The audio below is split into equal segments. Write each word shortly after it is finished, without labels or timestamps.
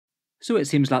So it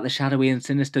seems like the shadowy and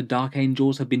sinister Dark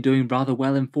Angels have been doing rather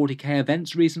well in 40k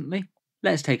events recently.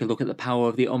 Let's take a look at the power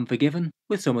of the Unforgiven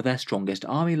with some of their strongest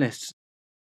army lists.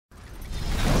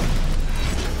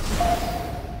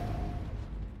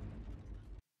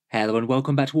 Hello and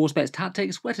welcome back to Auspex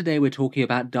Tactics, where today we're talking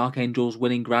about Dark Angels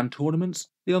winning grand tournaments.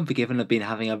 The Unforgiven have been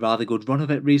having a rather good run of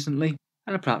it recently,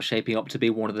 and are perhaps shaping up to be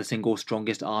one of the single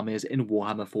strongest armies in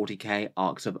Warhammer 40k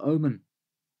Arcs of Omen.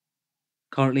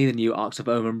 Currently, the new Arcs of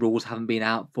Omen rules haven't been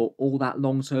out for all that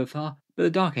long so far, but the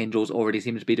Dark Angels already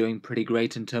seem to be doing pretty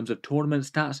great in terms of tournament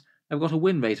stats. They've got a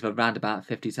win rate of around about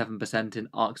 57% in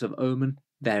Arcs of Omen,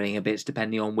 varying a bit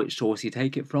depending on which source you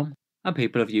take it from, and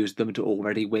people have used them to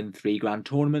already win 3 grand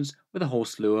tournaments with a whole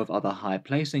slew of other high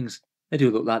placings. They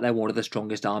do look like they're one of the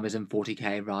strongest armies in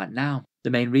 40k right now. The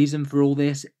main reason for all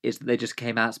this is that they just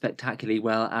came out spectacularly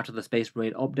well out of the Space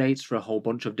Marine updates for a whole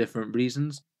bunch of different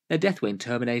reasons. Their Deathwing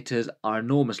Terminators are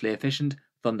enormously efficient.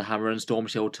 Thunderhammer and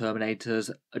Stormshield Terminators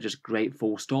are just great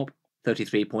full stop.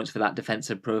 33 points for that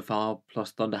defensive profile,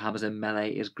 plus Thunderhammers in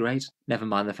melee is great. Never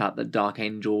mind the fact that Dark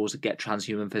Angels get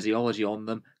transhuman physiology on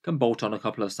them, can bolt on a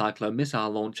couple of Cyclone missile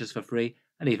launchers for free,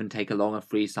 and even take along a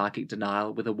free Psychic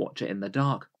Denial with a Watcher in the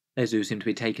Dark. They do seem to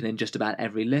be taken in just about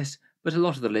every list, but a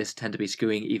lot of the lists tend to be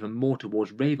skewing even more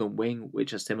towards Ravenwing,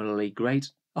 which are similarly great.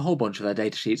 A whole bunch of their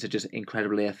datasheets are just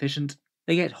incredibly efficient.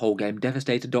 They get whole game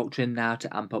Devastator Doctrine now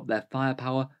to amp up their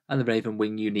firepower, and the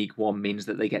Ravenwing Unique one means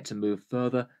that they get to move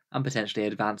further and potentially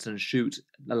advance and shoot,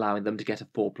 allowing them to get a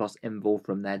 4+ invul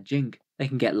from their Jink. They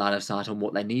can get line of sight on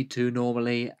what they need to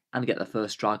normally, and get the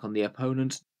first strike on the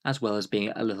opponent, as well as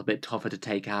being a little bit tougher to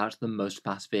take out than most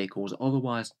fast vehicles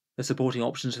otherwise. The supporting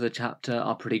options for the chapter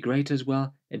are pretty great as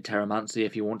well, in Terramancy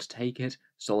if you want to take it,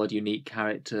 solid unique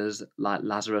characters like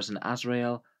Lazarus and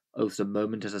Azrael, Oaths of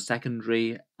Moment as a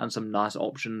secondary, and some nice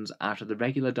options out of the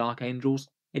regular Dark Angels.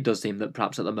 It does seem that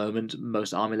perhaps at the moment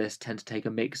most army lists tend to take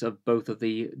a mix of both of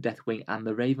the Deathwing and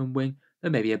the Ravenwing, though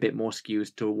maybe a bit more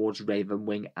skews towards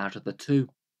Ravenwing out of the two.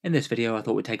 In this video I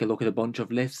thought we'd take a look at a bunch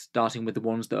of lists, starting with the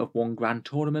ones that have won grand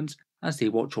tournaments, and see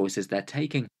what choices they're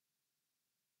taking.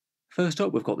 First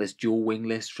up, we've got this dual wing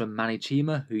list from Manny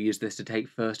Chima, who used this to take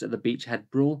first at the Beachhead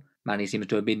Brawl. Manny seems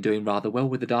to have been doing rather well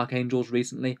with the Dark Angels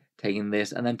recently, taking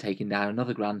this and then taking down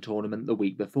another grand tournament the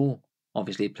week before.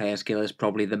 Obviously, player skill is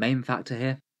probably the main factor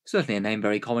here. Certainly a name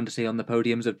very common to see on the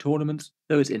podiums of tournaments,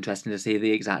 though it's interesting to see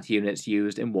the exact units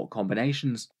used in what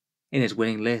combinations. In his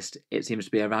winning list, it seems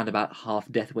to be around about half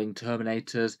Deathwing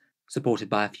Terminators, supported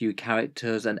by a few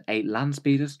characters and 8 land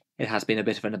speeders. It has been a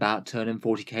bit of an about turn in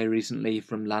 40k recently,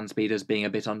 from land speeders being a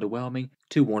bit underwhelming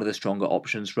to one of the stronger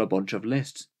options for a bunch of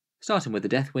lists. Starting with the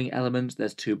Deathwing element,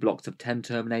 there's 2 blocks of 10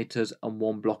 Terminators and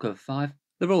 1 block of 5.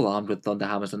 They're all armed with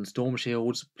Thunderhammers and Storm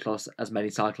Shields, plus as many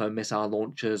Cyclone missile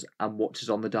launchers and Watchers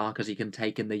on the Dark as he can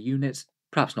take in the units.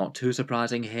 Perhaps not too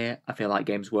surprising here, I feel like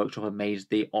Games Workshop have made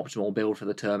the optimal build for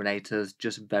the Terminators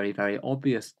just very, very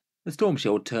obvious. The Storm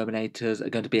Shield Terminators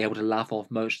are going to be able to laugh off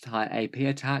most high AP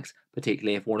attacks,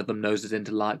 particularly if one of them noses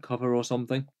into light cover or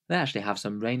something. They actually have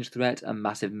some range threat and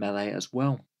massive melee as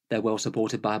well. They're well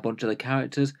supported by a bunch of the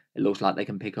characters. It looks like they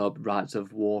can pick up Rites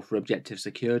of War for objective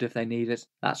secured if they need it.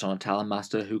 That's on a Talon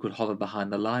Master who could hover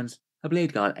behind the lines. A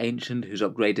Blade Guard Ancient who's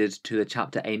upgraded to the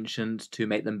Chapter Ancient to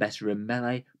make them better in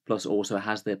melee, plus also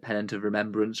has the Pennant of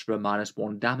Remembrance for a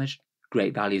 -1 damage.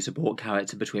 Great value support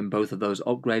character between both of those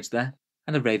upgrades there.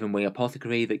 And a Ravenwing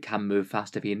Apothecary that can move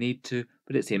fast if you need to,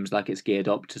 but it seems like it's geared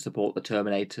up to support the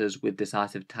Terminators with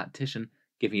Decisive Tactician,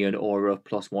 giving you an aura of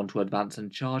 +1 to advance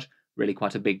and charge, really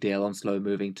quite a big deal on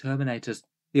slow-moving Terminators.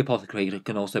 The Apothecary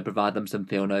can also provide them some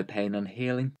feel no pain and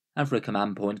healing, and for a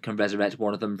command point can resurrect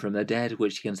one of them from the dead,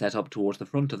 which you can set up towards the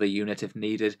front of the unit if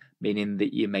needed, meaning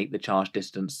that you make the charge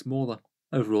distance smaller.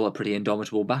 Overall a pretty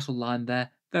indomitable battle line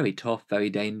there, very tough, very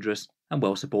dangerous, and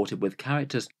well supported with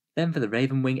characters. Then for the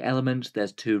Ravenwing element,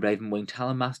 there's 2 Ravenwing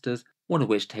Talon Masters, one of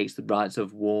which takes the Rites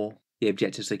of War, the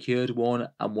objective secured one,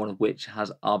 and one of which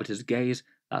has Arbiter's Gaze.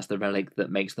 That's the relic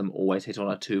that makes them always hit on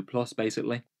a 2+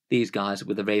 basically. These guys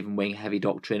with the Ravenwing Heavy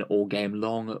Doctrine all game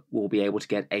long will be able to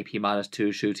get AP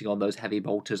 -2 shooting on those heavy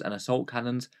bolters and assault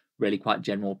cannons, really quite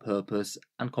general purpose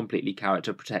and completely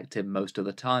character protective most of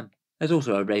the time. There's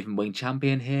also a Ravenwing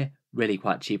Champion here, really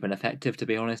quite cheap and effective to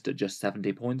be honest at just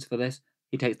 70 points for this.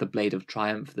 He takes the Blade of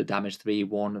Triumph, the damage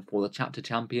 3/1 for the Chapter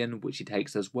Champion, which he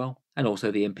takes as well, and also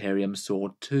the Imperium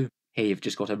Sword too. Here you've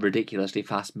just got a ridiculously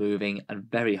fast moving and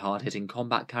very hard hitting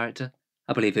combat character.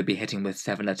 I believe he'd be hitting with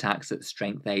 7 attacks at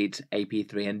Strength 8, AP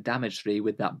 3 and Damage 3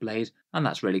 with that blade, and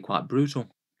that's really quite brutal.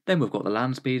 Then we've got the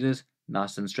Land Speeders,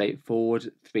 nice and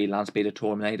straightforward, 3 Landspeeder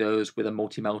Tornadoes with a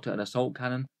Multi-Melter and Assault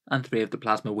Cannon, and 3 of the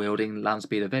plasma-wielding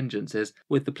Landspeeder Vengeances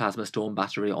with the Plasma Storm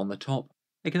Battery on the top.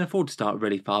 They can afford to start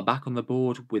really far back on the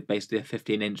board, with basically a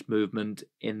 15-inch movement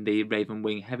in the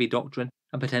Ravenwing Heavy Doctrine,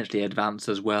 and potentially advance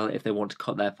as well if they want to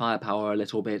cut their firepower a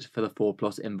little bit for the 4+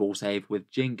 invul save with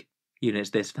Jink.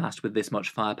 Units this fast with this much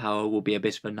firepower will be a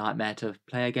bit of a nightmare to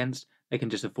play against. They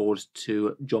can just afford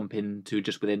to jump into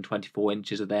just within 24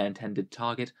 inches of their intended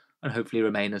target, and hopefully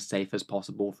remain as safe as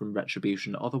possible from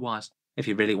retribution otherwise. If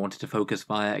you really wanted to focus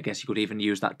fire, I guess you could even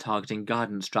use that targeting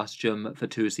guidance stratagem for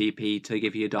 2 CP to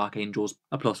give your Dark Angels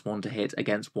a +1 to hit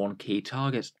against one key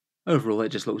target. Overall, it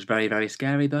just looks very, very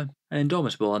scary though. An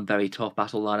indomitable and very tough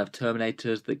battle line of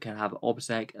Terminators that can have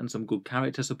Obsec and some good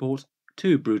character support,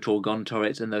 2 brutal gun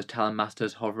turrets and those Talon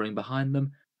Masters hovering behind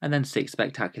them, and then 6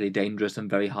 spectacularly dangerous and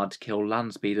very hard to kill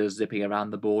land speeders zipping around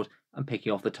the board and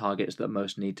picking off the targets that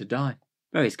most need to die.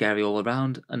 Very scary all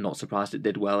around, and not surprised it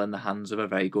did well in the hands of a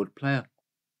very good player.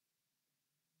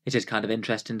 It is kind of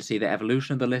interesting to see the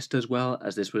evolution of the list as well,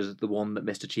 as this was the one that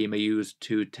Mr. Chima used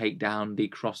to take down the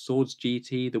Cross Swords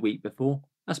GT the week before.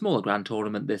 A smaller grand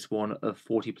tournament, this one, of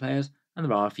 40 players, and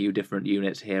there are a few different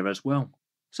units here as well.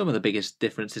 Some of the biggest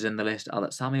differences in the list are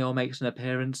that Samuel makes an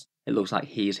appearance. It looks like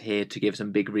he's here to give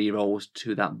some big rerolls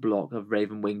to that block of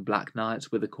Ravenwing Black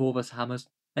Knights with the Corvus Hammers.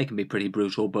 They can be pretty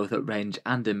brutal both at range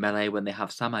and in melee when they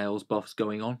have Samael's buffs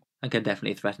going on, and can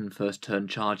definitely threaten first turn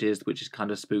charges, which is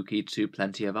kind of spooky to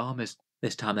plenty of armies.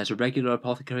 This time there's a regular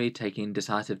Apothecary taking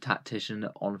Decisive Tactician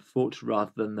on foot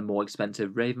rather than the more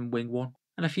expensive Ravenwing one,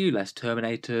 and a few less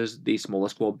Terminators, the smaller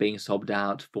squad being subbed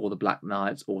out for the Black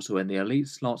Knights also in the elite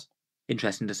slot.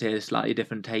 Interesting to see a slightly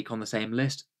different take on the same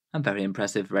list, and very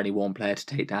impressive for any one player to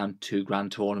take down 2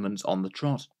 grand tournaments on the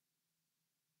trot.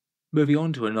 Moving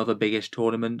on to another biggish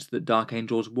tournament that Dark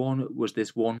Angels won was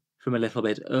this one from a little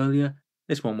bit earlier.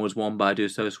 This one was won by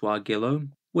Dusossoir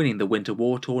Guillaume, winning the Winter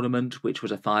War tournament, which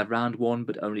was a 5-round one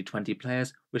but only 20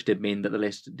 players, which did mean that the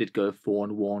list did go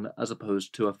 4-1 as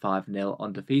opposed to a 5-0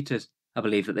 undefeated. I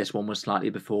believe that this one was slightly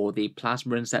before the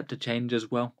Plasma Inceptor change as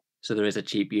well, so there is a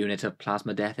cheap unit of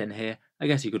Plasma Death in here. I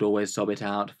guess you could always sub it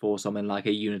out for something like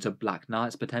a unit of Black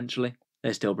Knights potentially.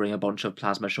 They still bring a bunch of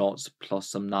plasma shots, plus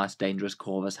some nice dangerous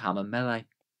Corvus Hammer melee.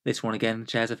 This one again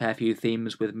shares a fair few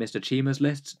themes with Mr. Chima's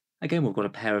lists. Again, we've got a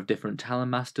pair of different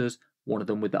Talon Masters, one of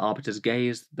them with the Arbiter's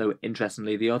Gaze, though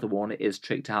interestingly the other one is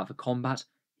tricked out for combat.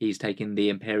 He's taking the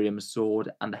Imperium's Sword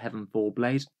and the Heavenfall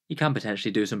Blade. You can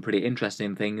potentially do some pretty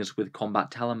interesting things with combat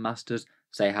Talon Masters,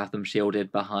 say have them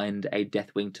shielded behind a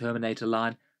Deathwing Terminator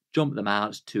line, jump them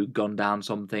out to gun down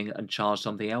something and charge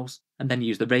something else, and then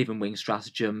use the Ravenwing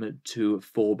stratagem to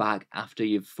fall back after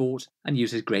you've fought, and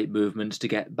use his great movement to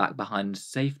get back behind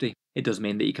safety. It does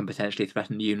mean that you can potentially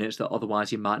threaten units that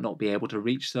otherwise you might not be able to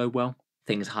reach so well,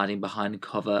 things hiding behind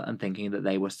cover and thinking that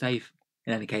they were safe.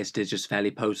 In any case, it is just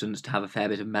fairly potent to have a fair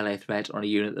bit of melee threat on a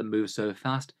unit that moves so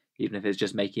fast, even if it's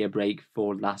just making a break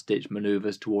for last-ditch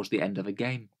manoeuvres towards the end of a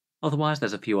game. Otherwise,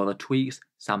 there's a few other tweaks.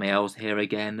 Samael's here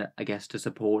again, I guess to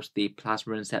support the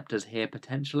Plasma Inceptors here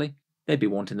potentially. They'd be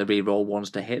wanting the reroll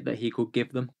ones to hit that he could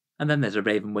give them. And then there's a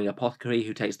Ravenwing Apothecary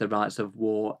who takes the Rites of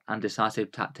War and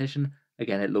Decisive Tactician.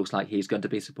 Again, it looks like he's going to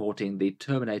be supporting the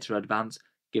Terminator advance,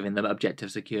 giving them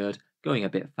objective secured, going a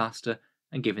bit faster,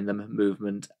 and giving them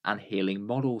movement and healing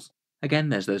models. Again,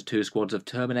 there's those 2 squads of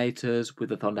Terminators with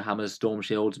the Thunderhammers, Storm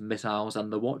Shields, Missiles,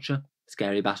 and the Watcher.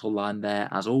 Scary battle line there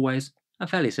as always. A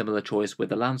fairly similar choice with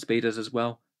the Land Speeders as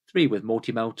well, 3 with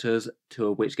Multi-Melters, 2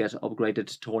 of which get upgraded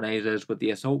to Tornadoes with the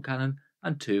Assault Cannon,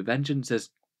 and 2 Vengeances.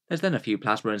 There's then a few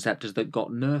Plasma Inceptors that got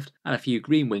nerfed, and a few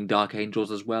Greenwing Dark Angels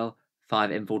as well,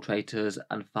 5 Infiltrators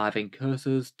and 5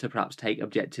 Incursors to perhaps take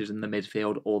objectives in the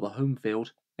midfield or the home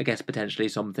field. I guess potentially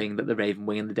something that the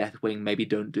Ravenwing and the Deathwing maybe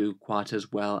don't do quite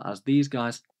as well as these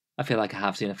guys. I feel like I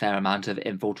have seen a fair amount of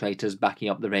Infiltrators backing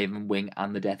up the Ravenwing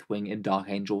and the Deathwing in Dark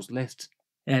Angels lists.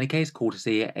 In any case, cool to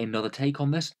see another take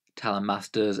on this. Talon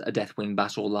Masters, a Deathwing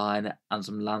battle line, and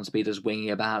some Land Speeders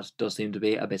winging about does seem to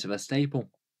be a bit of a staple.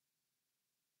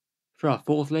 For our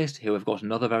 4th list, here we've got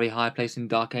another very high placing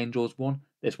Dark Angels one,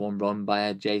 this one run by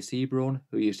a J. Seabraun,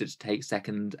 who used it to take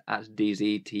 2nd at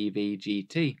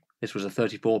DZTV-GT. This was a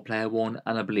 34 player one,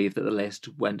 and I believe that the list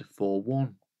went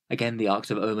 4-1. Again, the Arcs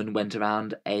of Omen went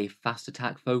around a fast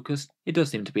attack focus. It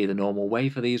does seem to be the normal way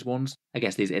for these ones. I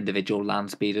guess these individual land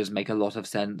speeders make a lot of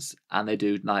sense, and they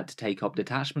do like to take up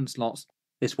detachment slots.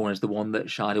 This one is the one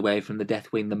that shied away from the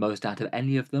Deathwing the most out of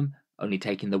any of them, only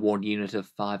taking the one unit of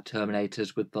 5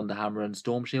 Terminators with Thunderhammer and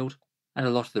Storm Shield. And a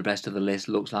lot of the rest of the list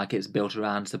looks like it's built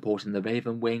around supporting the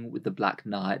Ravenwing with the Black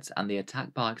Knights and the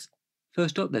attack bikes.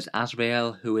 First up, there's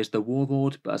Azrael, who is the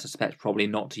Warlord, but I suspect probably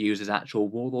not to use his actual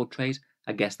Warlord trait,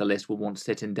 I guess the list will want to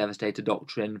sit in Devastator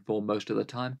Doctrine for most of the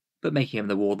time, but making him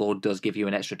the Warlord does give you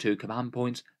an extra 2 command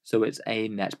points, so it's a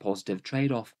net positive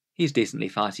trade-off. He's decently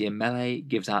fighty in melee,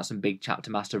 gives out some big Chapter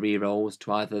Master rerolls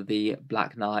to either the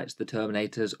Black Knights, the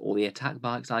Terminators, or the attack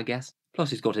bikes, I guess. Plus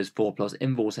he's got his 4+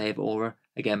 Invul Save aura,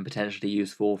 again potentially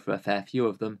useful for a fair few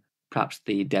of them, perhaps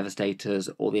the Devastators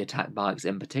or the attack bikes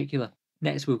in particular.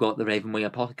 Next we've got the Ravenwing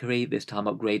Apothecary, this time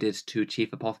upgraded to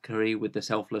Chief Apothecary with the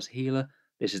Selfless Healer.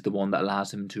 This is the one that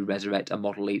allows him to resurrect a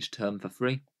model each turn for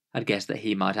free. I'd guess that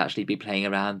he might actually be playing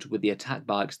around with the attack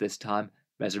bikes this time.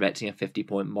 Resurrecting a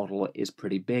 50-point model is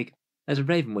pretty big. There's a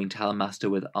Ravenwing Talon Master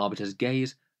with Arbiter's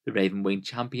Gaze, the Ravenwing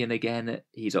Champion again,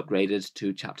 he's upgraded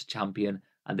to Chapter Champion,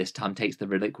 and this time takes the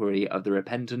Reliquary of the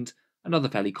Repentant, another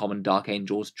fairly common Dark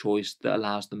Angel's choice that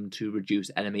allows them to reduce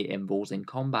enemy invuls in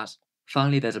combat.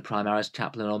 Finally, there's a Primaris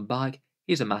Chaplain on bike.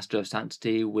 He's a Master of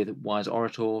Sanctity with Wise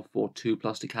Orator for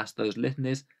 2+ to cast those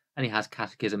litanies, and he has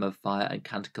Catechism of Fire and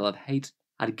Canticle of Hate.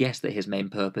 I'd guess that his main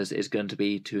purpose is going to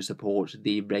be to support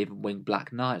the Ravenwing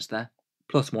Black Knights there.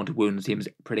 +1 to wound seems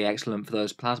pretty excellent for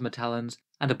those Plasma Talons,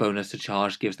 and a bonus to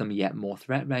charge gives them yet more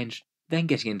threat range. Then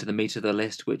getting into the meat of the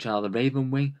list, which are the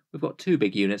Ravenwing, we've got 2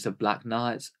 big units of Black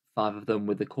Knights, 5 of them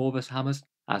with the Corvus Hammers.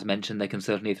 As mentioned, they can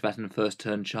certainly threaten first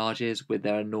turn charges with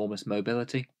their enormous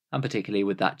mobility, and particularly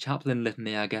with that Chaplain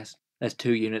litany I guess. There's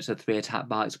 2 units of 3 attack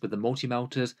bikes with the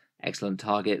Multi-Melters, excellent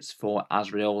targets for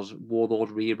Azrael's Warlord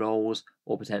rerolls,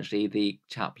 or potentially the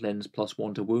Chaplain's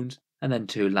 +1 to wounds, and then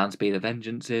 2 Landspeeder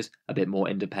Vengeances, a bit more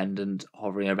independent,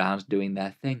 hovering around doing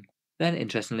their thing. Then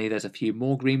interestingly there's a few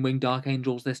more Greenwing Dark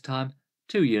Angels this time,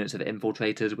 2 units of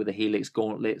Infiltrators with the Helix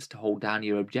Gauntlets to hold down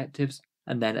your objectives,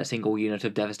 and then a single unit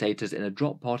of Devastators in a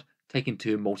drop pod, taking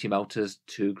 2 Multi-Melters,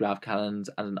 2 Grav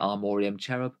Cannons, and an Armorium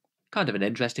Cherub. Kind of an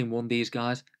interesting one, these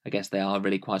guys. I guess they are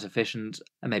really quite efficient,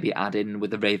 and maybe add in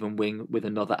with the Ravenwing with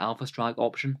another Alpha Strike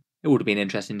option. It would have been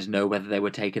interesting to know whether they were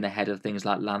taken ahead of things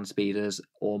like land speeders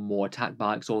or more attack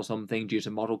bikes or something due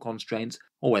to model constraints,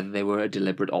 or whether they were a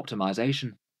deliberate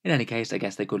optimization. In any case, I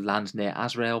guess they could land near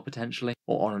Azrael potentially,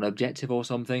 or on an objective or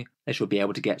something. They should be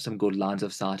able to get some good lines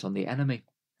of sight on the enemy.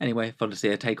 Anyway, fun to see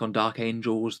a take on Dark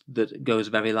Angels that goes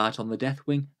very light on the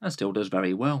Deathwing and still does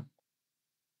very well.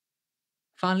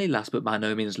 Finally, last but by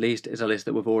no means least, is a list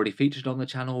that we've already featured on the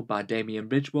channel by Damien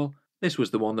Bridgewell. This was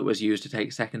the one that was used to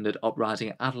take second at Uprising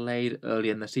at Adelaide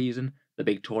early in the season, the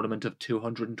big tournament of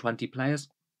 220 players.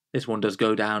 This one does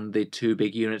go down the 2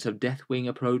 big units of Deathwing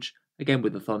approach, again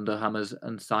with the Thunder Hammers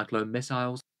and Cyclone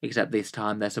Missiles, except this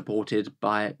time they're supported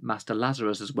by Master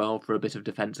Lazarus as well for a bit of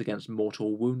defense against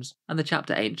mortal wounds, and the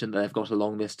Chapter Ancient that they've got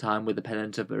along this time with the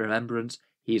Pennant of Remembrance.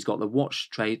 He's got the Watch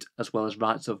trait as well as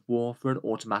Rites of War for an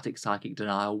automatic psychic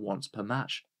denial once per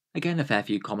match. Again, a fair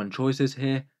few common choices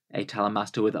here. A Talon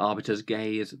Master with Arbiter's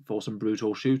Gaze for some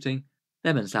brutal shooting.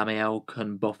 Them and Samael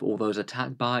can buff all those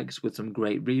attack bikes with some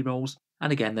great rerolls.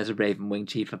 And again, there's a Ravenwing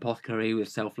Chief Apothecary with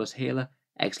Selfless Healer,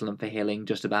 excellent for healing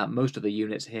just about most of the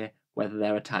units here, whether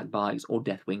they're attack bikes or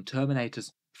Deathwing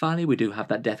Terminators. Finally, we do have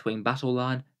that Deathwing battle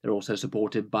line. They're also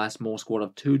supported by a small squad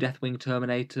of 2 Deathwing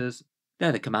Terminators.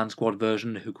 They're the command squad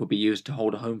version who could be used to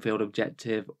hold a home field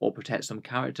objective or protect some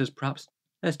characters perhaps.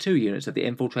 There's 2 units of the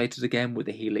Infiltrators again with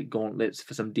the Helix Gauntlets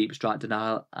for some deep strike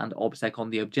denial and obsec on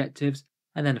the objectives.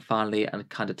 And then finally, and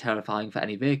kind of terrifying for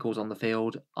any vehicles on the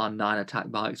field, are 9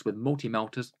 attack bikes with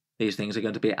Multi-Melters. These things are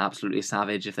going to be absolutely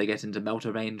savage if they get into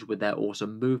melter range with their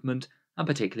awesome movement, and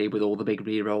particularly with all the big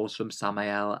rerolls from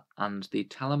Samael and the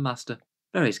Talon Master.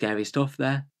 Very scary stuff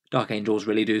there. Dark Angels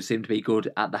really do seem to be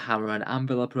good at the hammer and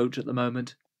anvil approach at the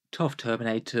moment. Tough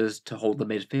Terminators to hold the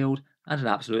midfield, and an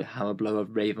absolute hammer blow of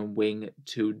Ravenwing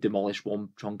to demolish one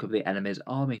chunk of the enemy's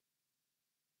army.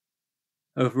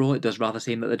 Overall, it does rather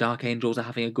seem that the Dark Angels are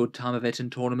having a good time of it in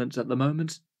tournaments at the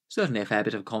moment. Certainly a fair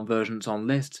bit of convergence on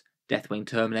lists. Deathwing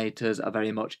Terminators are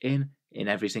very much in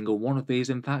every single one of these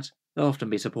in fact. They'll often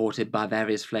be supported by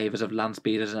various flavours of land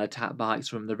speeders and attack bikes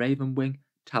from the Ravenwing,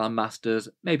 Talon Masters,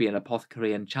 maybe an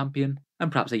Apothecary and Champion,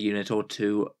 and perhaps a unit or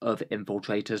 2 of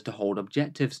Infiltrators to hold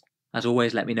objectives. As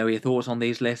always, let me know your thoughts on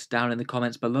these lists down in the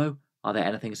comments below. Are there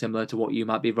anything similar to what you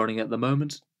might be running at the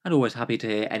moment? And always happy to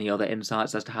hear any other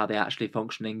insights as to how they actually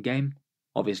function in game.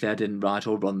 Obviously I didn't write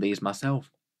or run these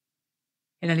myself.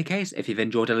 In any case, if you've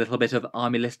enjoyed a little bit of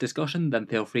army list discussion, then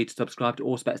feel free to subscribe to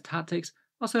Auspex Tactics.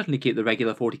 I'll certainly keep the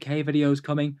regular 40k videos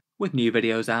coming, with new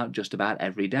videos out just about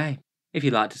every day. If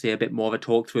you'd like to see a bit more of a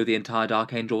talk through the entire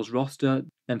Dark Angels roster,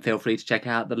 then feel free to check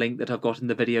out the link that I've got in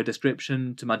the video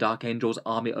description to my Dark Angels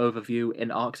army overview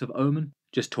in Arcs of Omen,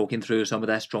 just talking through some of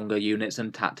their stronger units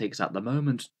and tactics at the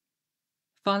moment.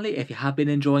 Finally, if you have been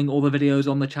enjoying all the videos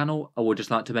on the channel, I would just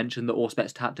like to mention that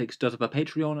Auspex Tactics does have a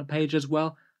Patreon page as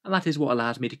well, and that is what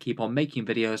allows me to keep on making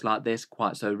videos like this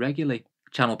quite so regularly.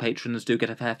 Channel patrons do get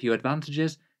a fair few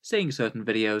advantages, seeing certain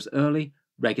videos early,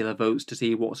 regular votes to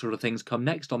see what sort of things come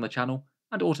next on the channel,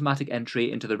 and automatic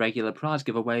entry into the regular prize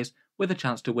giveaways with a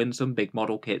chance to win some big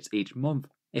model kits each month.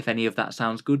 If any of that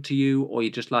sounds good to you, or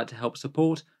you'd just like to help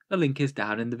support, the link is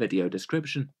down in the video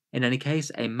description. In any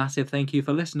case, a massive thank you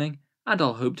for listening, and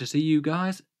I'll hope to see you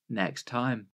guys next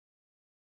time.